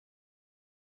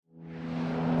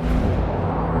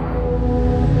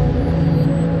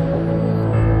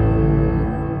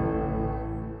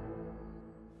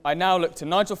I now look to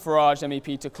Nigel Farage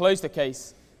MEP to close the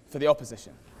case for the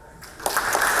opposition.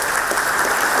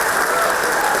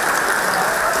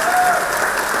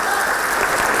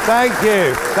 Thank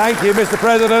you, Mr.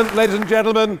 President. Ladies and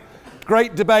gentlemen,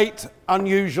 great debate,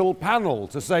 unusual panel,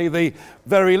 to say the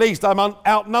very least. I'm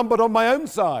outnumbered on my own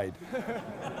side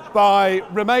by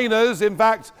Remainers. In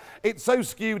fact, it's so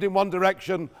skewed in one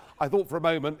direction, I thought for a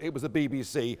moment it was a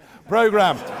BBC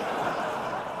programme.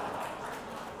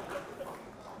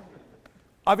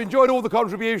 I've enjoyed all the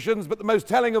contributions, but the most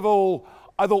telling of all,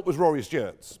 I thought, was Rory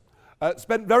Stewart's.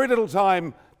 Spent very little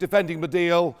time defending the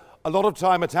deal, a lot of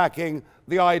time attacking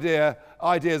the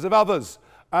ideas of others.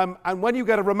 And when you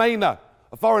get a Remainer,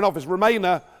 a Foreign Office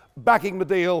Remainer, backing the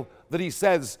deal that he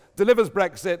says delivers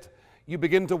Brexit, you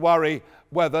begin to worry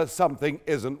whether something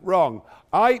isn't wrong.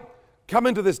 I come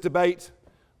into this debate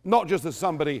not just as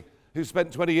somebody who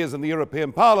spent 20 years in the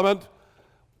European Parliament,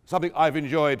 something I've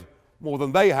enjoyed more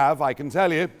than they have, I can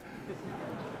tell you.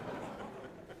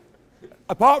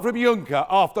 Apart from Juncker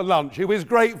after lunch, who is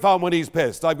great fun when he's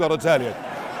pissed, I've got to tell you.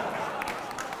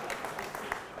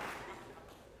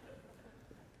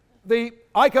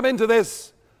 I come into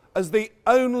this as the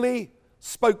only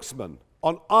spokesman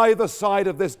on either side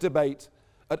of this debate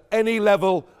at any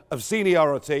level of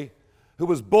seniority who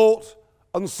has bought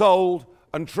and sold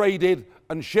and traded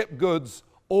and shipped goods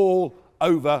all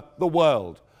over the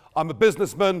world. I'm a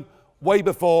businessman way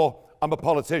before I'm a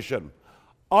politician.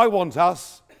 I want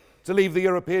us to leave the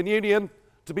European Union,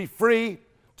 to be free,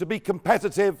 to be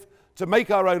competitive, to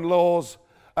make our own laws,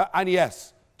 and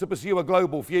yes, to pursue a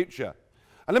global future.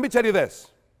 And let me tell you this,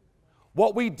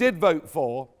 what we did vote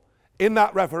for in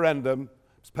that referendum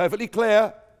is perfectly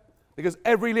clear, because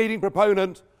every leading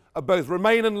proponent of both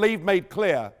Remain and Leave made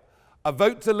clear a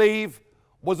vote to leave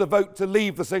was a vote to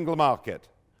leave the single market.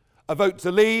 A vote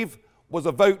to leave was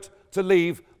a vote to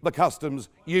leave the customs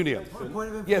union.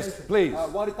 Yes, please.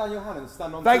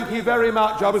 Thank you very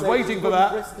much. I was waiting for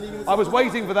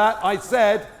that. I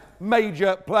said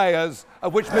major players,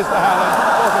 of which Mr.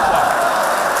 Hallam wasn't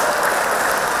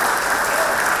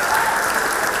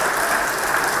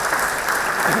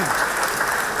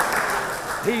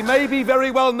one. He may be very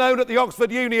well known at the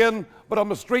Oxford Union, but on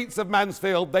the streets of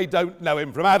Mansfield, they don't know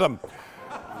him from Adam.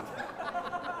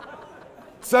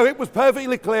 So it was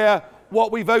perfectly clear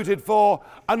what we voted for.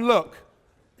 And look,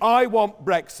 I want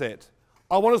Brexit.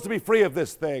 I want us to be free of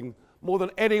this thing more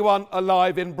than anyone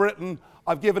alive in Britain.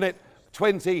 I've given it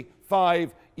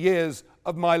 25 years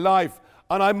of my life,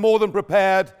 and I'm more than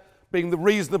prepared, being the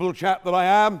reasonable chap that I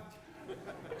am,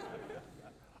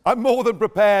 I'm more than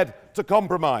prepared to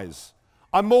compromise.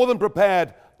 I'm more than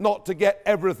prepared not to get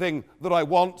everything that I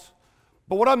want.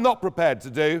 But what I'm not prepared to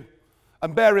do,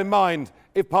 and bear in mind,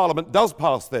 if Parliament does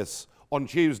pass this on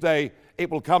Tuesday, it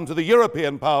will come to the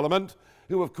European Parliament,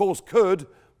 who of course could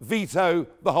veto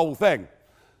the whole thing.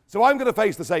 So I'm going to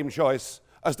face the same choice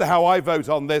as to how I vote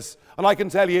on this, and I can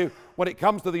tell you, when it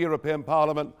comes to the European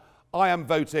Parliament, I am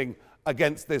voting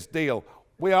against this deal.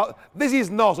 This is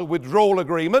not a withdrawal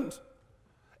agreement,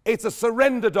 it's a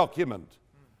surrender document.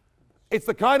 It's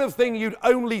the kind of thing you'd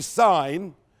only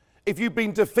sign if you'd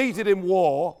been defeated in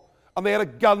war and they had a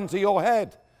gun to your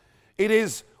head. It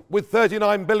is, with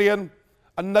 39 billion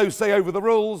and no say over the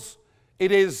rules,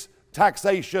 it is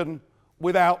taxation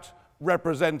without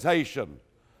representation.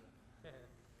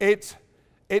 And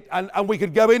we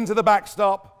could go into the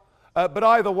backstop, but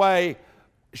either way,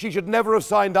 she should never have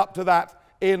signed up to that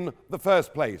in the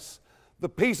first place. The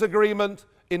peace agreement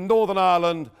in Northern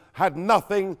Ireland had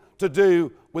nothing to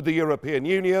do with the European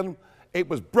Union. It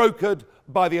was brokered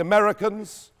by the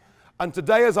Americans. And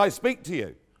today, as I speak to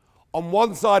you, on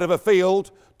one side of a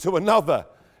field to another,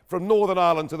 from Northern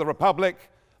Ireland to the Republic,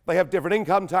 they have different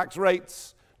income tax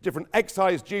rates, different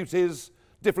excise duties,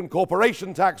 different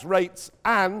corporation tax rates,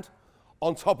 and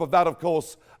on top of that, of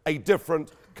course, a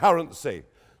different currency.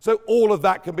 So all of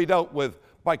that can be dealt with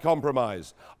by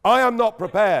compromise. I am not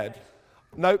prepared.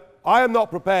 No, I am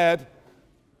not prepared.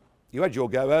 You had your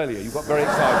go earlier. You got very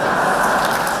excited.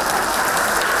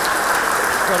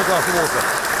 Got a glass of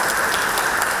water.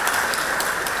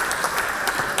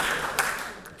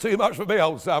 Too much for me,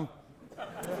 old Sam.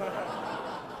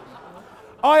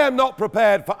 I am not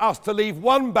prepared for us to leave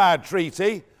one bad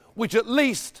treaty, which at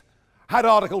least had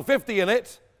Article 50 in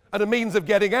it and a means of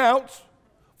getting out,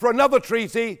 for another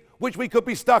treaty which we could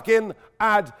be stuck in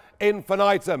ad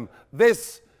infinitum.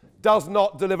 This does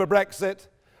not deliver Brexit.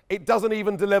 It doesn't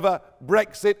even deliver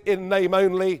Brexit in name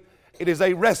only. It is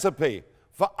a recipe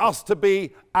for us to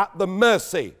be at the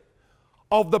mercy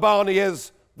of the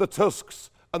Barniers, the Tusks,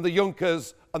 and the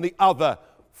Junckers, and the other,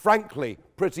 frankly,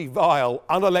 pretty vile,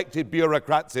 unelected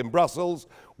bureaucrats in Brussels.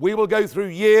 We will go through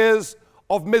years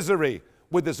of misery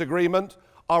with this agreement.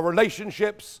 Our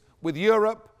relationships with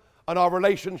Europe and our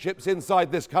relationships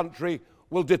inside this country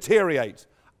will deteriorate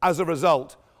as a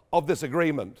result of this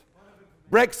agreement.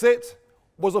 Brexit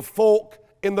was a fork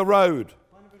in the road.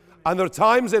 And there are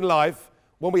times in life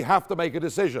when we have to make a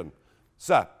decision.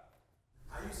 Sir.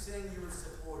 Are you saying you would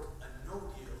support a no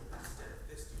deal instead of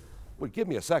this deal? Well, give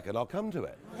me a second, I'll come to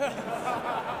it.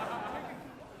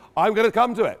 I'm going to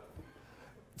come to it.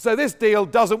 So this deal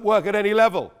doesn't work at any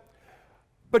level.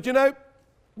 But you know,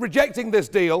 rejecting this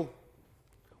deal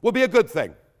will be a good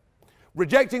thing.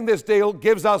 Rejecting this deal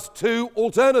gives us two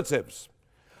alternatives.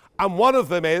 And one of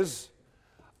them is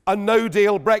a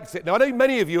no-deal Brexit. Now, I know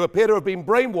many of you appear to have been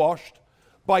brainwashed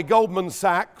by Goldman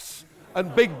Sachs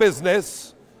and big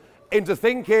business into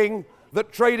thinking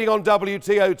that trading on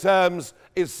WTO terms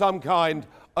is some kind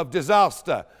of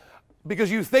disaster,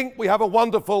 because you think we have a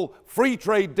wonderful free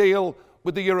trade deal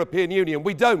with the European Union.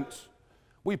 We don't.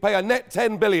 We pay a net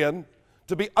 10 billion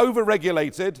to be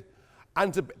over-regulated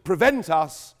and to prevent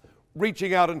us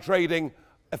reaching out and trading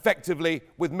effectively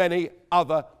with many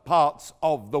other parts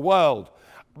of the world.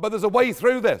 But there's a way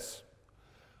through this.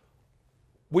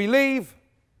 We leave,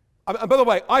 and by the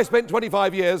way, I spent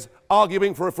 25 years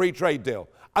arguing for a free trade deal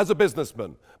as a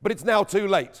businessman, but it's now too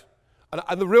late.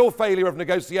 And the real failure of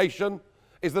negotiation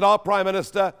is that our Prime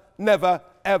Minister never,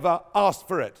 ever asked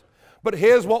for it. But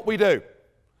here's what we do.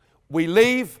 We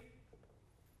leave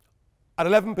at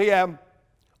 11 p.m.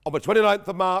 on the 29th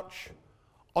of March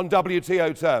on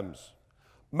WTO terms.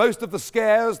 Most of the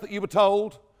scares that you were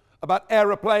told about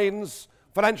aeroplanes,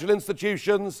 financial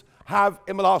institutions, have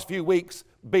in the last few weeks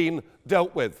been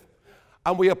dealt with.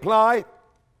 And we apply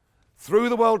through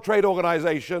the World Trade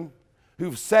Organization,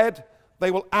 who've said they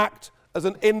will act as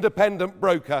an independent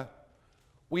broker.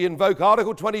 We invoke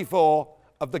Article 24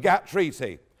 of the GATT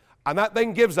Treaty. And that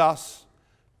then gives us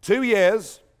 2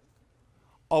 years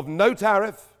of no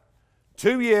tariff,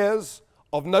 2 years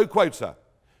of no quota,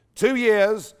 2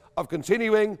 years of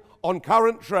continuing on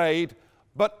current trade,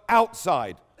 but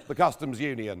outside the customs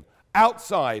union,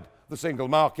 outside the single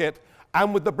market,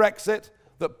 and with the Brexit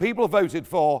that people voted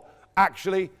for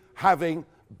actually having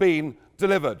been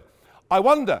delivered. I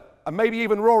wonder, and maybe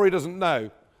even Rory doesn't know,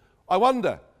 I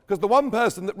wonder, because the one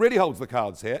person that really holds the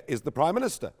cards here is the Prime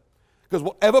Minister. Because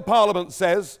whatever Parliament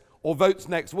says or votes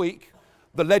next week,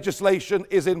 the legislation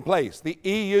is in place. The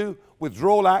EU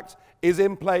Withdrawal Act is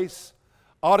in place.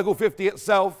 Article 50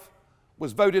 itself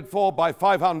was voted for by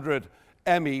 500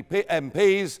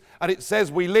 MPs, and it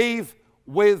says we leave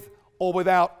with or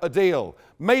without a deal.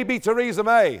 Maybe Theresa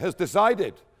May has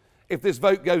decided, if this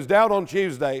vote goes down on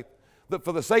Tuesday, that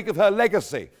for the sake of her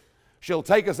legacy, she'll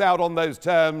take us out on those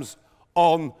terms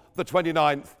on the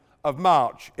 29th of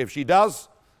March. If she does,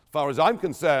 as far as I'm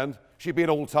concerned, she'd be an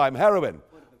all-time heroine.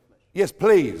 Yes,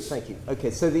 please. Thank you. Okay,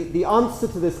 so the answer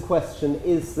to this question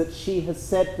is that she has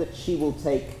said that she will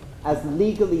take as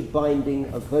legally binding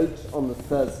a vote on the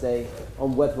Thursday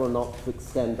on whether or not to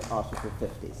extend Article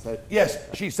 50. So yes,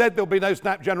 she said there'll be no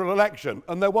snap general election,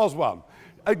 and there was one.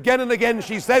 Again and again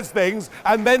she says things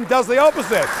and then does the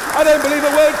opposite. I don't believe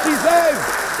a word she says.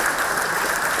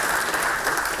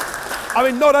 I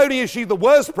mean, not only is she the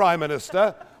worst Prime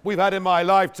Minister we've had in my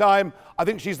lifetime, I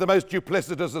think she's the most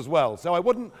duplicitous as well. So I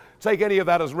wouldn't take any of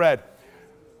that as read.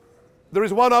 There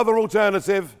is one other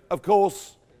alternative, of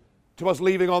course, to us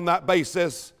leaving on that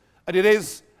basis, and it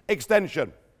is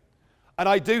extension. And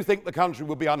I do think the country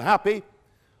would be unhappy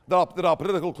that our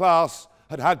political class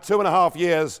had had 2.5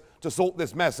 years to sort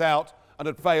this mess out and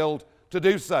had failed to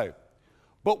do so.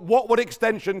 But what would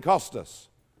extension cost us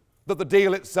that the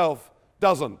deal itself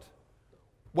doesn't?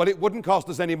 Well, it wouldn't cost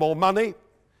us any more money,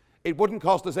 it wouldn't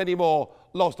cost us any more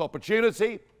lost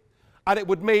opportunity, and it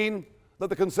would mean that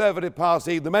the Conservative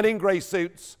Party, the men in grey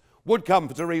suits, would come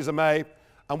for Theresa May,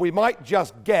 and we might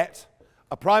just get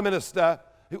a Prime Minister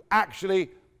who actually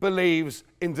believes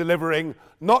in delivering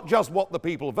not just what the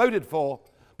people voted for,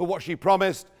 but what she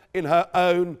promised in her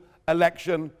own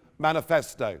election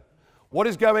manifesto. What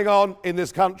is going on in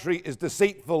this country is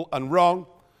deceitful and wrong.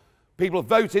 People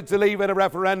voted to leave in a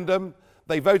referendum.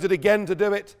 They voted again to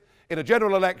do it in a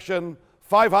general election.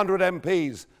 500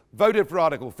 MPs voted for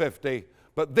Article 50,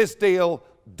 but this deal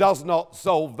does not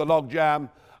solve the logjam.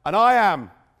 And I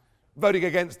am voting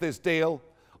against this deal.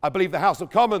 I believe the House of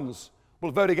Commons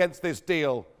will vote against this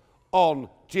deal on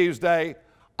Tuesday.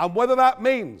 And whether that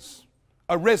means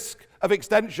a risk of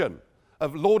extension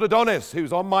of Lord Adonis,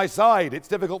 who's on my side, it's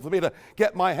difficult for me to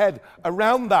get my head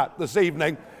around that this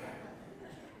evening.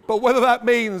 But whether that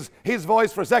means his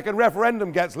voice for a second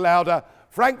referendum gets louder,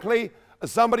 frankly,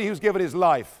 as somebody who's given his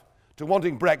life to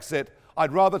wanting Brexit,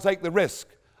 I'd rather take the risk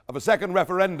of a second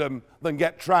referendum than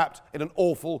get trapped in an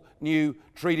awful new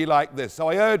treaty like this. So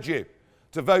I urge you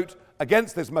to vote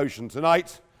against this motion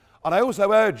tonight. And I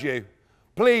also urge you,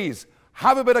 please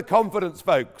have a bit of confidence,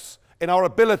 folks, in our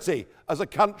ability as a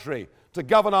country to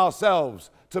govern ourselves,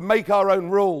 to make our own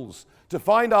rules, to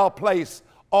find our place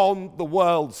on the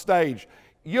world stage.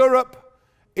 Europe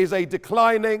is a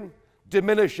declining,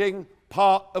 diminishing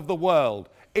part of the world.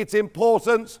 It's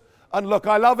important, and look,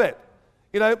 I love it.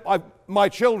 You know, my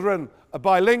children are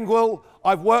bilingual.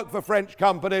 I've worked for French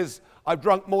companies. I've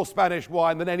drunk more Spanish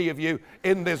wine than any of you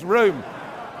in this room.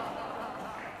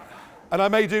 And I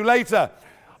may do later.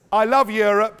 I love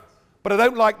Europe, but I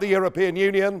don't like the European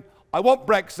Union. I want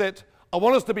Brexit. I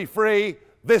want us to be free.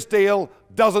 This deal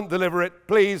doesn't deliver it.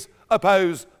 Please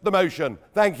oppose the motion.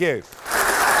 Thank you.